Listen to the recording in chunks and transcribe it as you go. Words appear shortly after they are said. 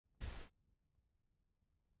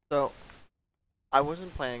So, I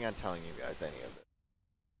wasn't planning on telling you guys any of it,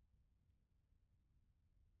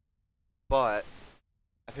 but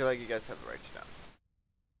I feel like you guys have the right to know.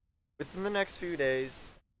 Within the next few days,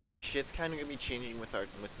 shit's kind of gonna be changing with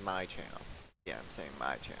my channel. Yeah, I'm saying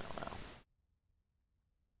my channel now.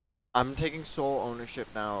 I'm taking sole ownership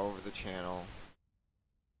now over the channel,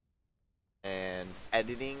 and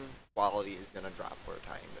editing quality is gonna drop for a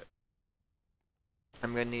tiny bit.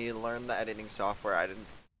 I'm gonna need to learn the editing software.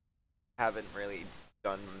 Haven't really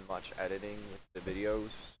done much editing with the videos,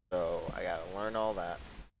 so I gotta learn all that.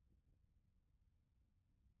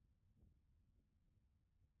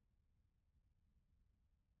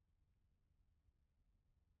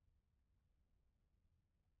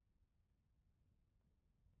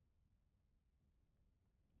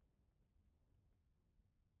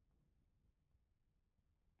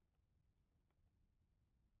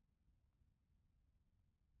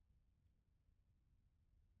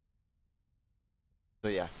 So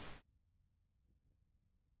yeah.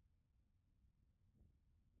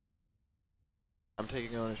 I'm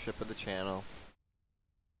taking ownership of the channel,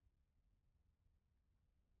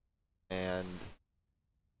 and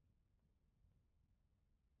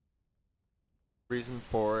reason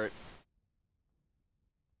for it,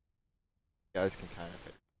 you guys can kind of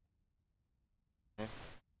figure. Okay?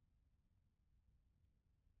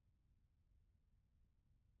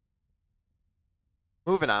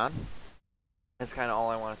 Moving on. That's kind of all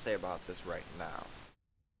I want to say about this right now.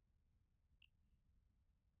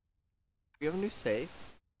 We have a new safe.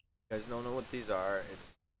 You guys don't know what these are.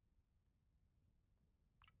 It's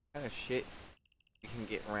kind of shit you can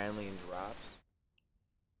get randomly in drops.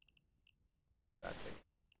 That thing.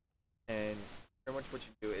 And pretty much what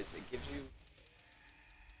you do is it gives you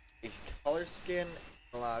a color skin,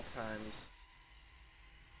 a lot of times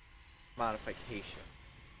modification.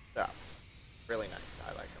 So, really nice.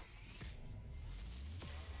 I like them.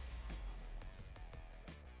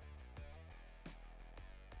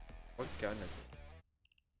 What gun is it?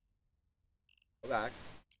 Go back.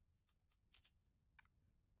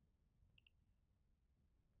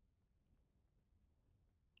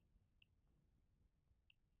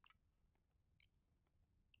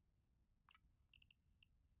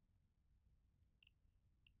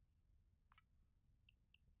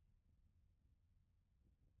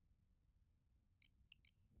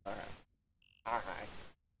 Alright. Alright.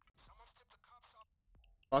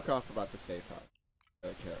 Fuck off about the safe house.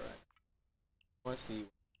 Okay, right. I want to see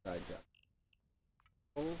what I got.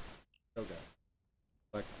 Full okay.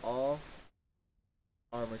 Like all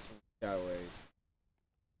armors from YAAAAAY.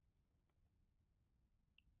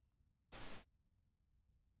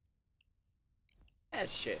 That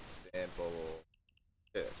shit's simple.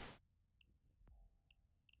 Shit.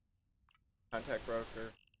 Contact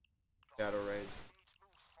broker. YAAAAAY.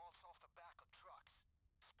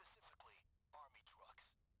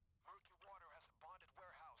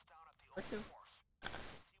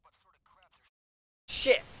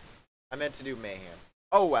 Shit! I meant to do mayhem.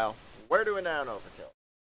 Oh well. We're doing that on Overkill.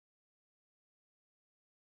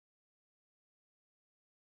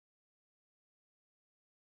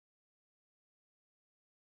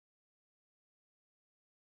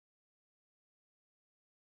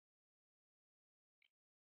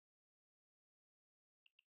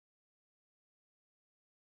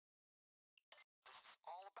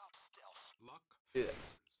 Luck Do this.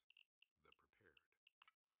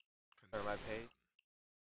 the Turn my page.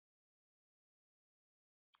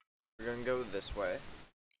 We're gonna go this way.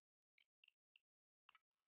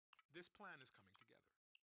 This plan is coming together.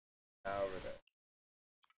 Now over there.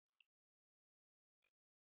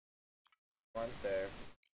 One there.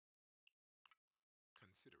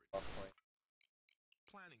 Consider it. Off point.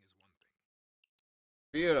 Planning is one thing.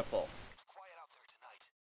 Beautiful. It's quiet out there tonight.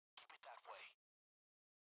 Keep it that way.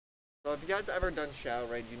 So if you guys ever done Shadow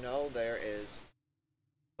Raid, you know there is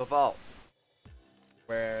the vault,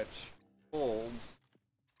 which holds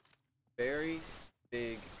very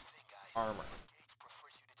big armor. Gates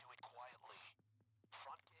prefers you to do it quietly.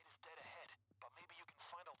 Front gate is dead ahead, but maybe you can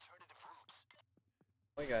find alternative routes.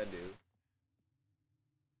 All you gotta do.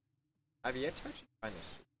 I've yet to actually find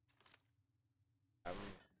this.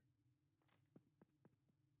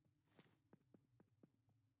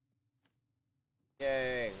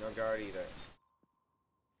 Yay, no guard either.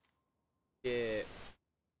 Yeah.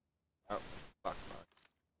 Oh, fuck.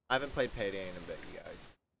 I haven't played Payday in a bit, you guys.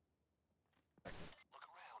 Look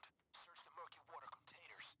around. Search the murky water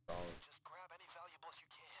containers. Oh. Just grab any valuables you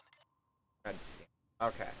can. God damn.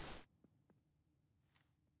 Okay.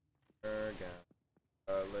 We're gonna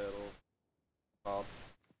a little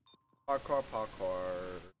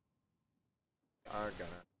parkour. Are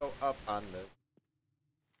gonna go on the.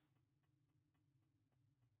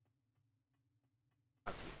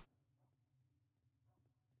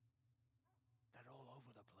 They're all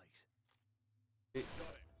over the place.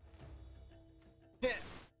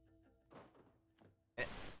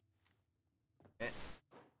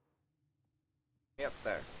 Yep,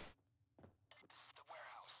 there. This is the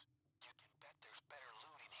warehouse. You can bet there's better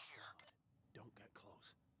loot in here. Don't get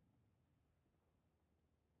close.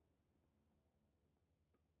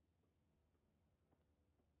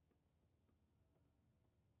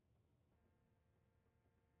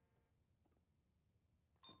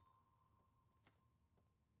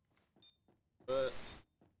 But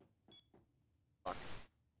fuck.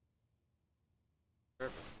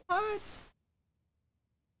 What?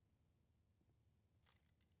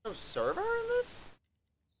 No server in this?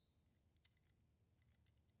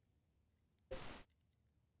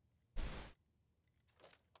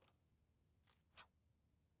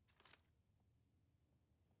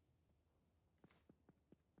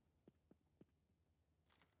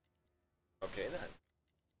 Okay then.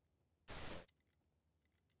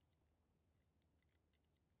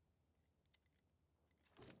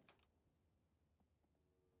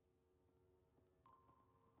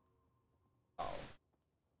 Oh.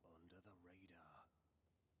 Under the radar.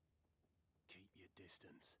 Keep your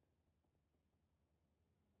distance.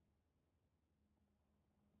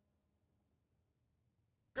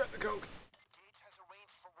 Grab the coke. Gage has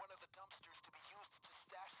arranged for one of the dumpsters to be used to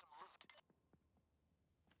stash some loot.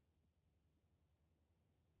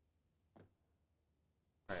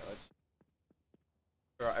 Alright, let's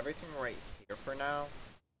throw everything right here for now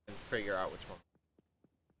and figure out which one.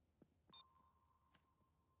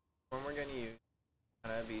 One we're gonna use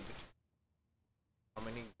gonna be how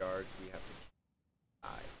many guards we have to keep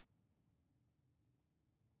alive.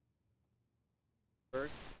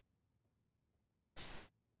 First,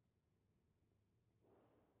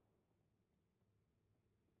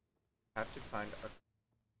 have to find a.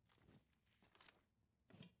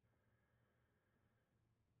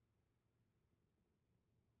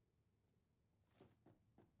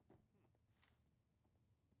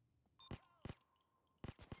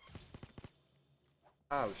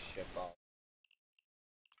 Oh shit, ball.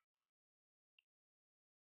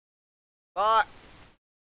 Fuck!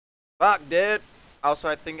 Fuck, dude! Also,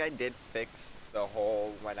 I think I did fix the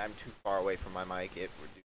whole when I'm too far away from my mic, it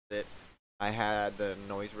reduced it. I had the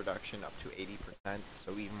noise reduction up to 80%,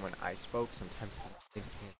 so even when I spoke, sometimes I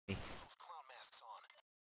didn't hear me. Those clown masks on.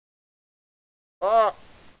 Oh!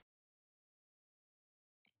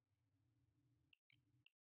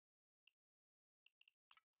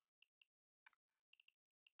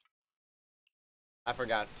 I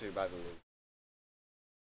forgot to buy the loot.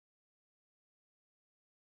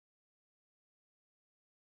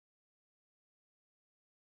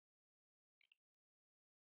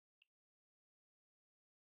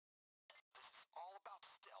 This is all about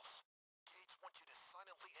stealth. Gage wants you to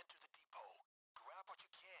silently enter the depot. Grab what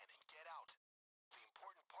you can and get out. The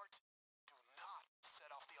important part, do not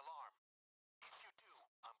set off the alarm. If you do,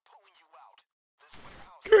 I'm pulling you out. This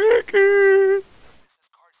warehouse. The business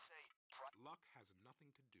cards say. Luck has nothing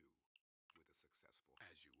to do with a successful.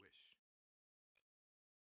 As you wish.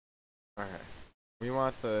 Okay. We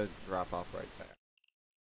want the drop off right there.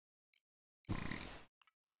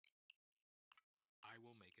 I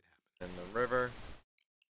will make it happen. In the river.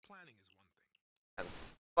 Planning is one thing. And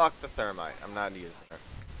fuck the thermite. I'm not using it.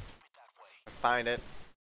 Keep it that way. I find it.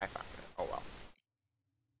 I found it. Oh well.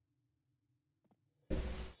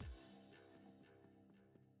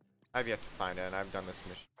 I've yet to find it, and I've done this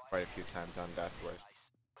mission quite a few times on Death Wish.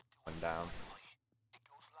 One down. It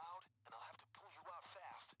goes loud, and I'll have to pull you out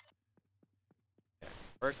fast. Yeah.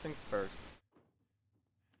 First things first.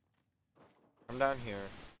 Come down here.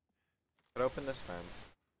 Cut open this fence.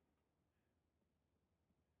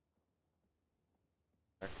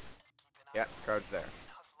 There. Yeah, guard's there.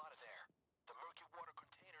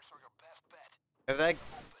 If that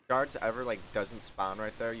guards ever like doesn't spawn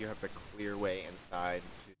right there, you have to clear way inside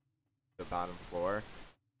to the bottom floor.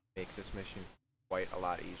 Makes this mission quite a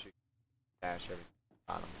lot easier. Dash everything to the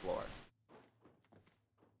bottom floor.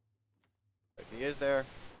 If he is there,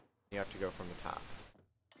 you have to go from the top.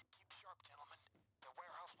 Keep sharp, gentlemen. The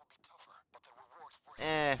warehouse will be tougher, but the rewards worth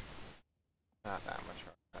it. Not that much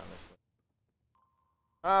harder, honestly.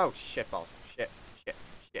 Oh shit balls. Shit. Shit.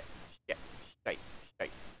 Shit. Shit. Shite.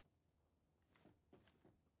 Shite.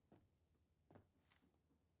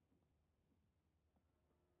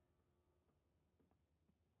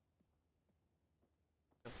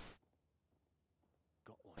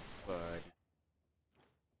 Got one. Buddy.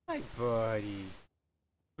 Hi, buddy.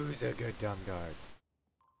 Who's a good dumb guard?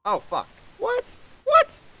 Oh, fuck. What?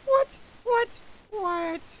 What? What? What?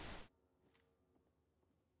 What?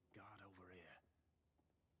 Guard over here.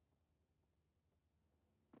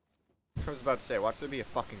 I was about to say, watch there be a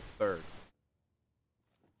fucking third.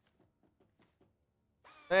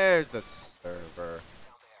 There's the server.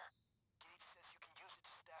 Down there. Gage says you can use it to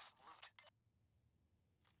stash some loot.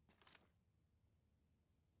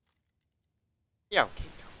 Yeah, okay.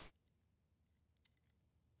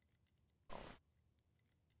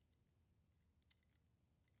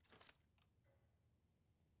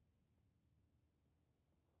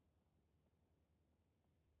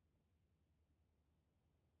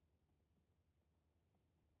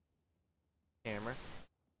 Camera.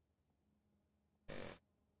 And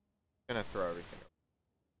gonna throw everything over.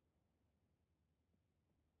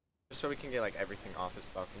 Just so we can get like everything off his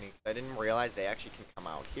balcony. 'Cause I didn't realize they actually can come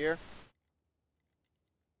out here.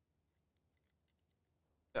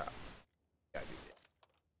 So, gotta do this.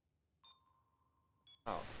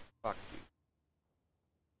 Oh, fuck you.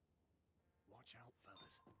 Watch out,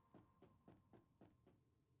 fellas.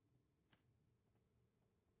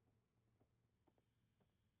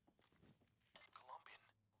 Colombian,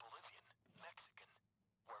 Bolivian, Mexican.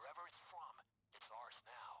 Wherever it's from, it's ours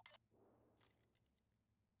now.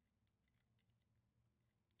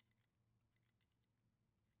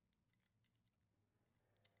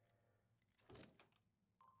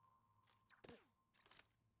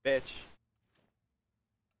 Bitch.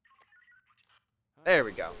 There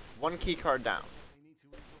we go. One key card down. They need to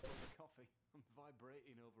wake up over coffee. I'm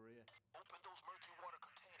vibrating over here. Open those murky water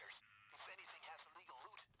containers. If anything has illegal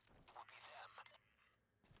loot, it will be them.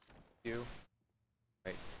 You.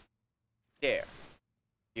 Right. There.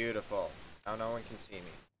 Beautiful. Now no one can see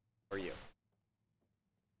me. Or you.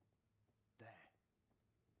 There.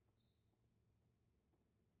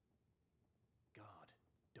 Guard,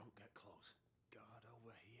 don't get close. Guard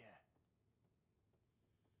over here.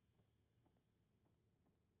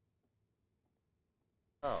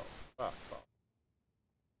 Oh, fuck, fuck.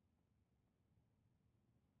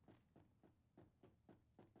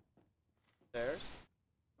 Stairs.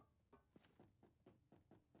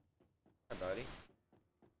 Hi, buddy.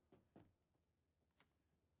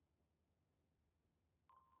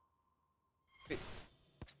 Wait.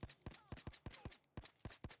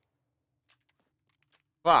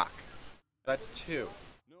 Fuck. That's two.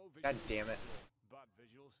 No visuals. God damn it. Bad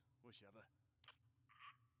visuals, whichever.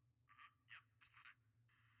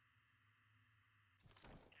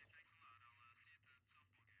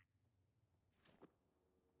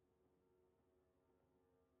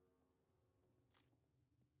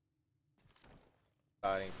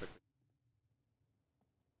 Quickly.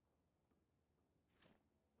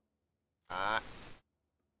 Ah.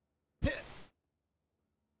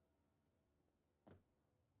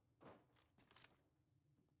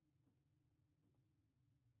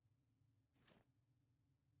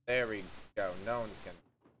 There we go. No one's gonna.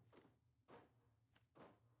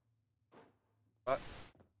 What?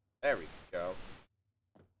 There we go.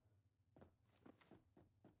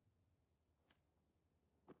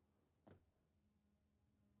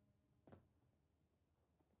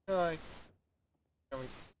 Hi. Going.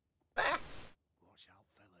 Ah. Watch out,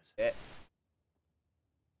 fellas. It.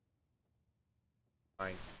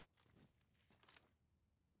 Fine.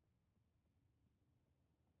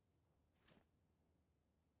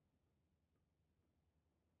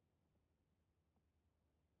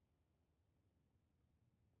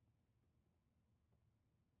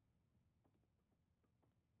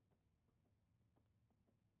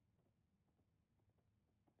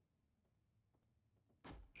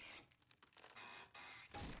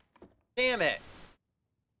 Damn it!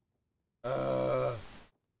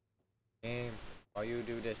 Game, why you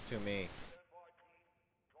do this to me?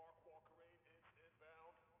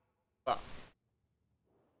 Fuck.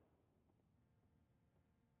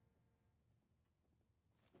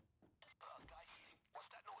 Guys, what's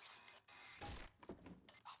that noise?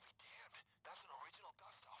 I'll be damned. That's an original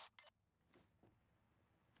dust off.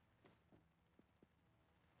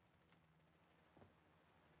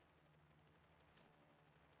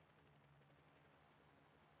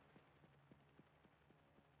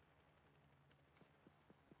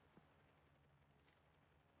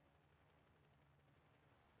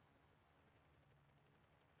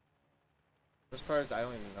 As far as I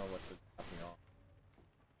don't even know what they're dropping off.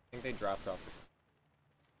 I think they dropped off the.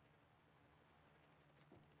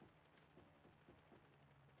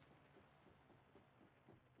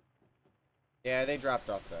 Yeah, they dropped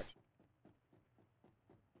off the extra.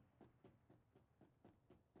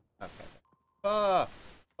 Okay. Ah!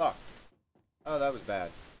 Fuck. Oh, that was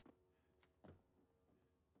bad.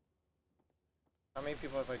 How many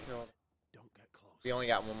people have I killed? Don't get close. We only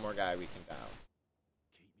got one more guy we can down.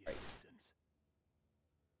 Keep your distance.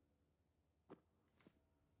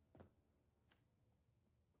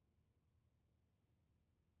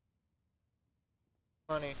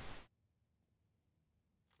 Funny.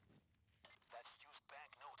 That's used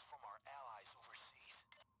banknotes from our allies overseas.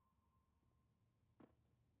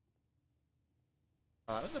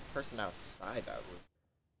 Oh, that was a person outside that was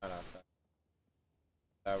not outside.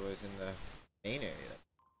 That was in the main area.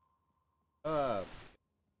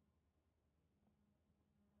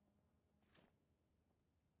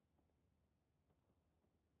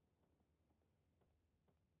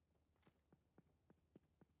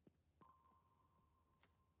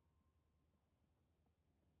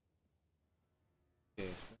 Okay,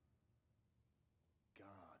 so God.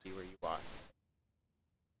 see where you are.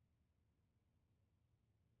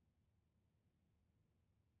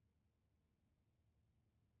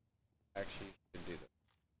 Actually, you should do this.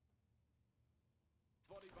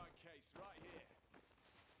 Body bag case right here.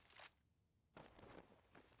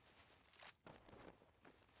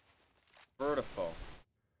 Beautiful.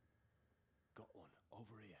 Got one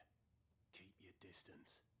over here. Keep your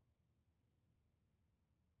distance.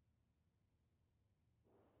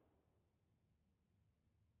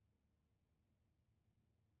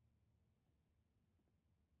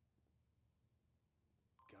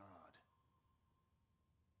 God.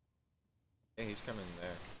 Yeah, he's coming there.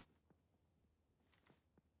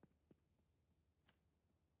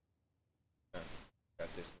 Yeah,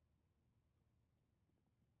 got this.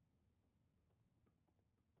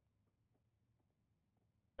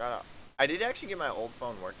 Shut up. I did actually get my old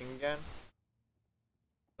phone working again.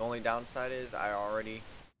 The only downside is I already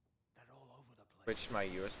They're all over the place. switched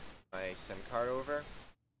my SIM card over.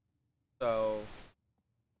 So,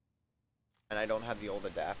 and I don't have the old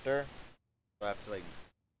adapter. So I have to like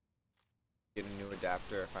get a new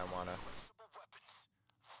adapter if I wanna. Flexible weapons.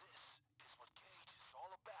 This is what Cage is all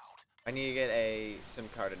about. I need to get a SIM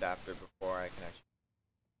card adapter before I can actually.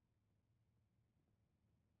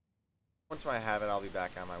 Once I have it, I'll be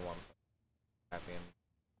back on my one. Happy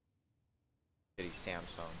and shitty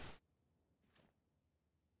Samsung.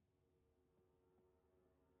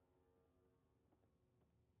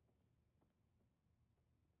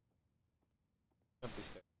 Don't be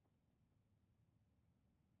sick.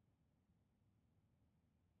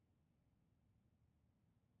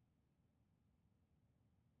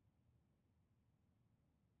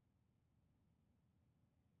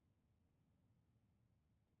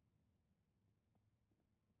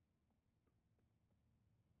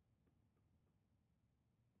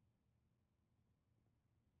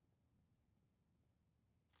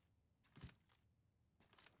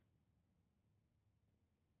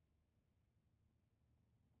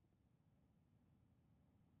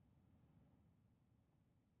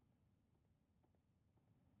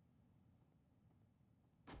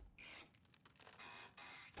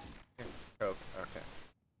 Coke. Okay.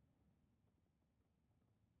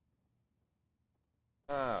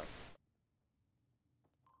 Oh.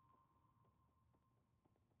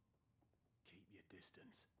 Keep your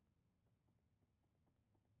distance.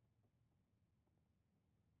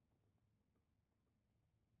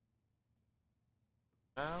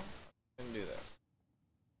 Now I can do this.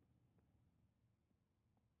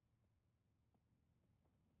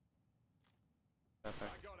 Okay.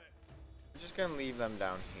 I got it. I'm just gonna leave them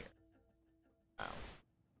down here. Now.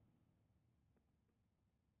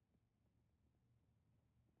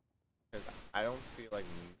 Because I don't feel like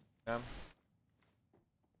moving them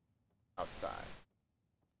outside.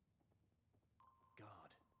 God,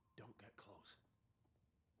 don't get close.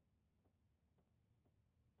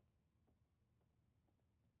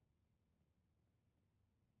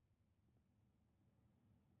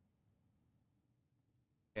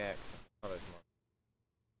 Yeah, oh, there's more.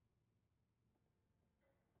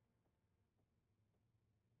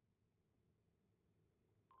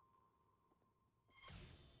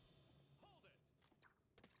 Hold it.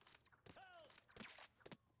 Help!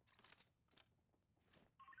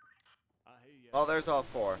 I hear you. Well, there's all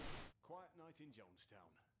four. Quiet night in Jonestown.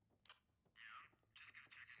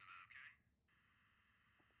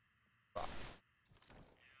 Fuck.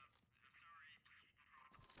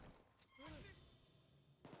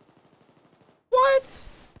 What?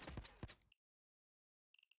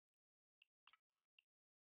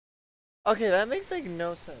 Okay, that makes like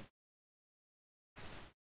no sense.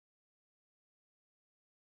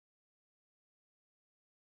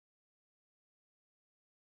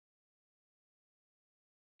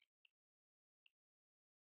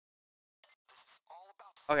 All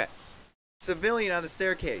about Okay. Civilian on the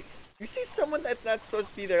staircase. You see someone that's not supposed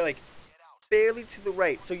to be there, like, get out. barely to the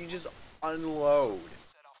right, so you just unload.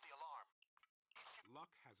 Set off the alarm. Luck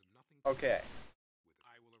has nothing to Okay. do with it.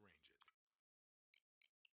 I will arrange it.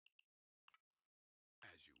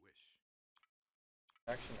 As you wish.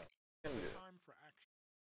 Actually, no. We're gonna do it. Time for action.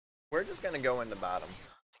 We're just gonna go in the bottom.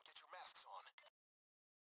 Here, and get your masks on.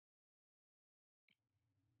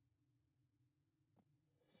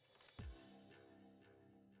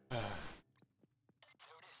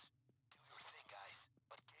 There it is. Do your thing, guys.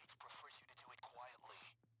 But Gates prefers you to do it quietly.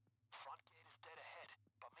 Front gate is dead ahead,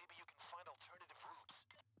 but maybe you can find alternative routes.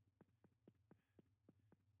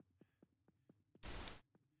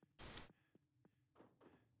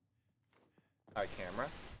 Alright,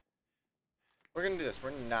 camera. We're gonna do this.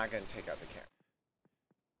 We're not gonna take out the camera.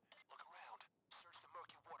 Look around. Search the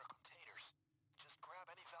murky water containers. Just grab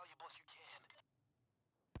any valuables you can.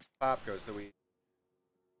 Pop goes the weed.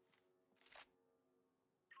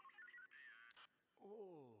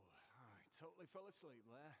 Oh, I totally fell asleep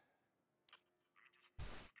there.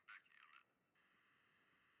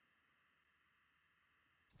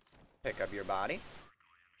 Pick up your body.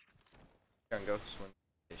 Gonna go swim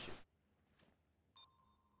dishes.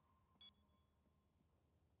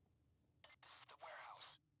 This is the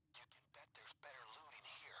warehouse. You can bet there's better loot in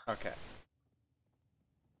here. Okay.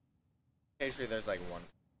 Occasionally there's like one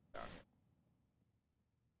down here.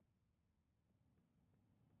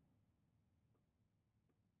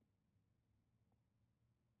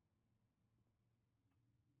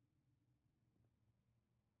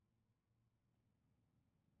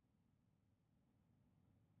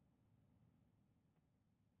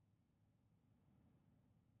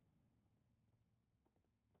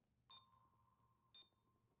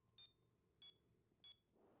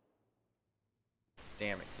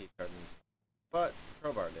 Damn it, key card needs. But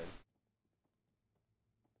crowbar did.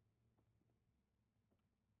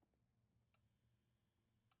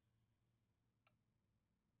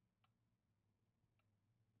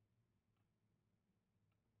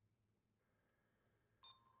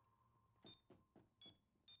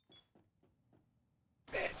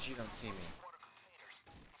 Bitch, you don't see me. Water containers.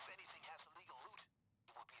 If anything has illegal loot,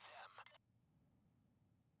 it will be them.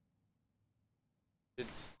 Did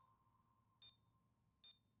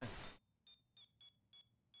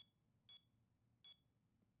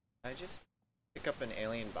I just pick up an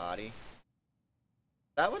alien body? Is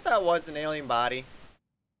that what that was, an alien body?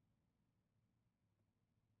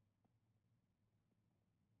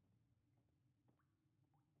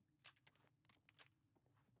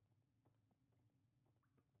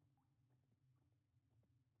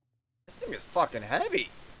 This thing is fucking heavy.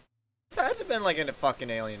 This has to have been like in a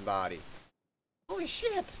fucking alien body. Holy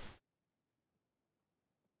shit.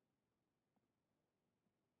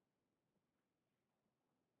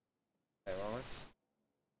 Okay, well, this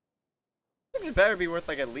better be worth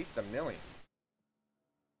like at least $1 million.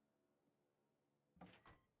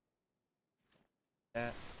 Yeah.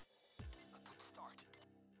 A good start.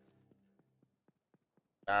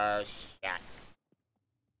 Oh shit.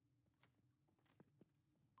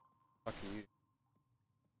 Fuck you.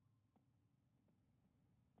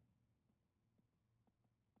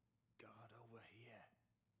 God, over here.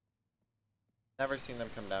 Never seen them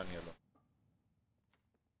come down here before.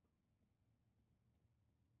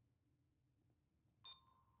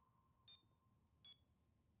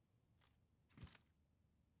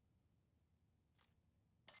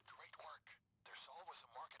 Great work. There's always a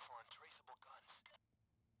market for untraceable guns.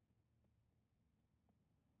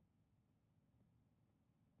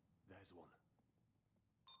 There's one.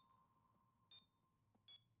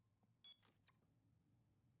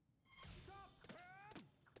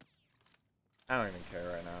 I don't even care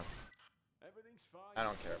right now. Everything's fine. I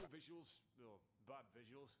don't care. No visuals or bad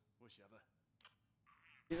visuals, whichever.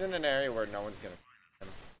 He's in an area where no one's gonna see him.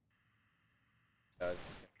 Does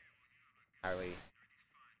highly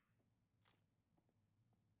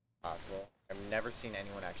possible. I've never seen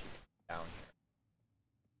anyone actually come down here.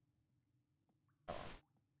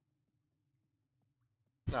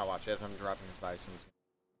 Now watch as I'm dropping his body. Someone's gonna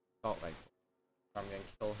assault rifle. I'm gonna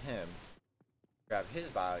kill him. Grab his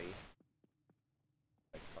body.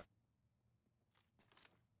 Like fuck.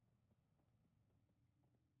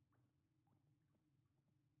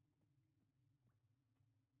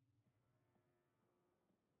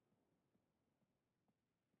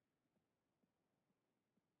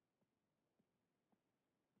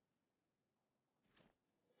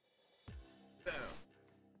 Boom.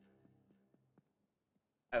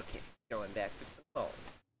 Okay, going back to the phone.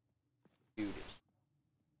 Do this.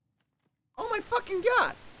 Oh my fucking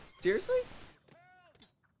god! Seriously?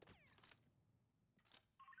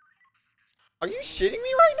 Are you shitting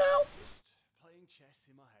me right now? Just playing chess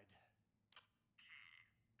in my head.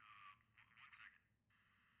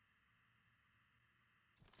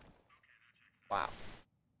 Wow.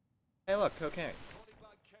 Hey, look, cocaine. Body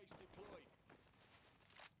bag case deployed.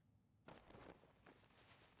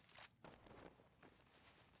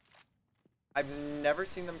 I've never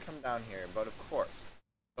seen them come down here, but of course,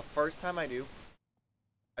 the first time I do,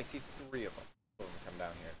 I see 3 of them come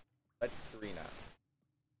down here. That's 3 now.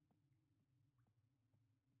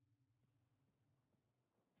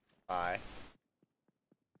 Bye.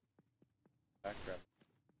 Back grab.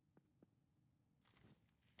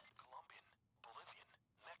 Colombian, Bolivian,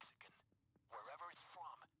 Mexican, wherever it's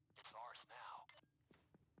from, it's ours now.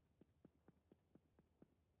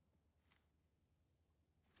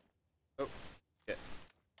 Oh, shit.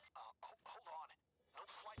 Hold on. No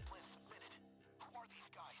flight plan submitted. Who are these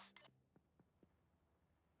guys?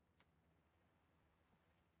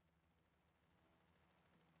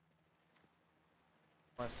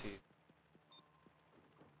 Let's see.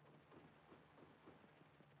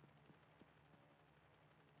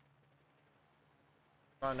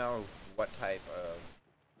 I don't know what type of.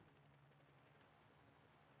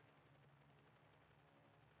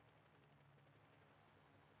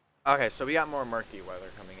 Okay, so we got more murky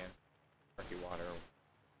weather coming in. Murky water.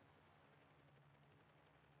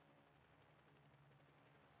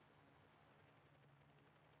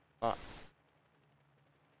 Ah.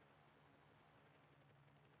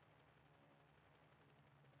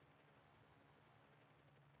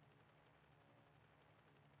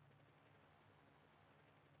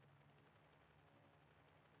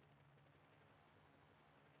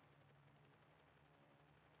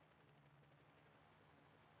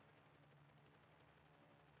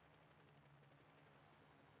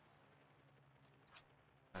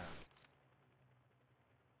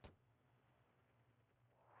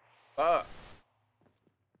 Fuck.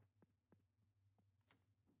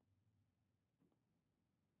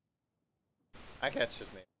 I guess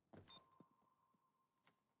just me.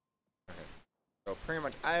 Okay. So pretty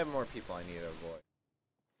much, I have more people I need to avoid.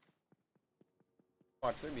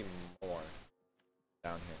 Watch, there'd be more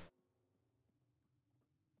down here.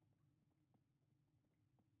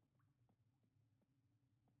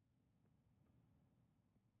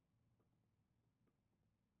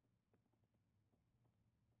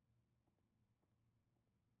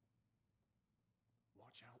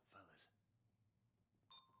 Watch out, fellas.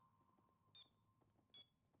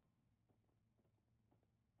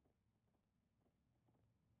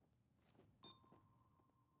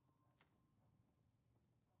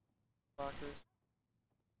 Fuckers.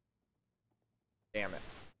 Damn it.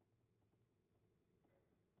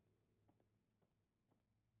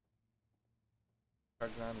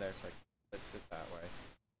 Cards on there, so I can let's sit that way.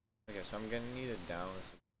 Okay, so I'm gonna need it down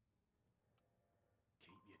as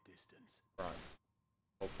Keep your distance. a front.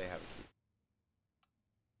 Hope they have a key.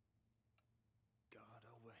 Guard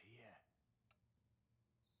over here.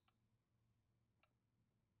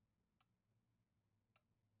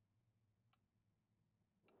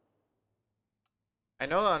 I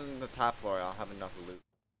know on the top floor I'll have enough loot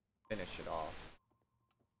to finish it off.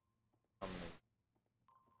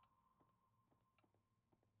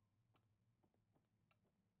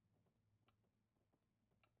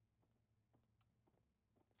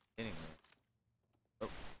 Anyway. Oh.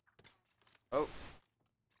 Oh.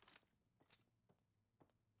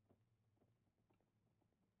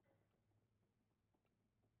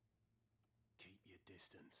 Keep your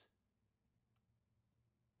distance.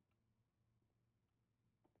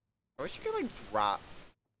 I wish you could like drop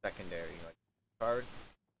secondary like card.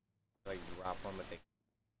 Like drop one, but they.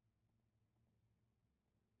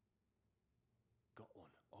 Got one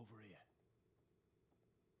over here.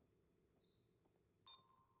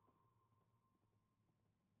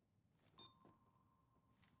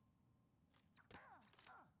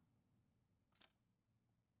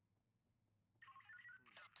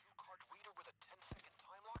 Two-card reader with a 10-second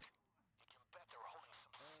time lock? You can bet they're holding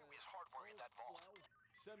some serious hardware in that vault. Well,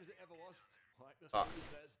 same as it ever was, like the Ah. story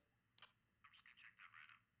says.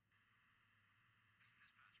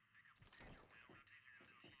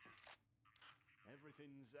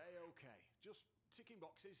 Everything's A-okay. Just ticking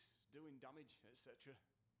boxes, doing damage, etc.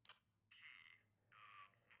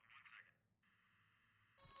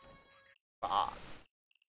 Fuck.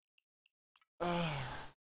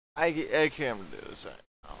 I can't do this right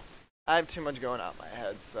now. I have too much going on in my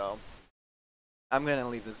head, so I'm gonna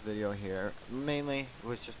leave this video here. Mainly, it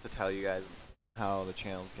was just to tell you guys how the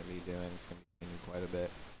channel's gonna be doing. It's gonna be changing quite a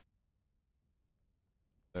bit.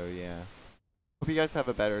 So yeah. Hope you guys have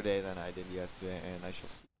a better day than I did yesterday, and I shall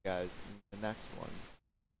see you guys in the next one.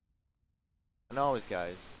 And always,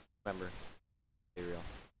 guys, remember, stay real.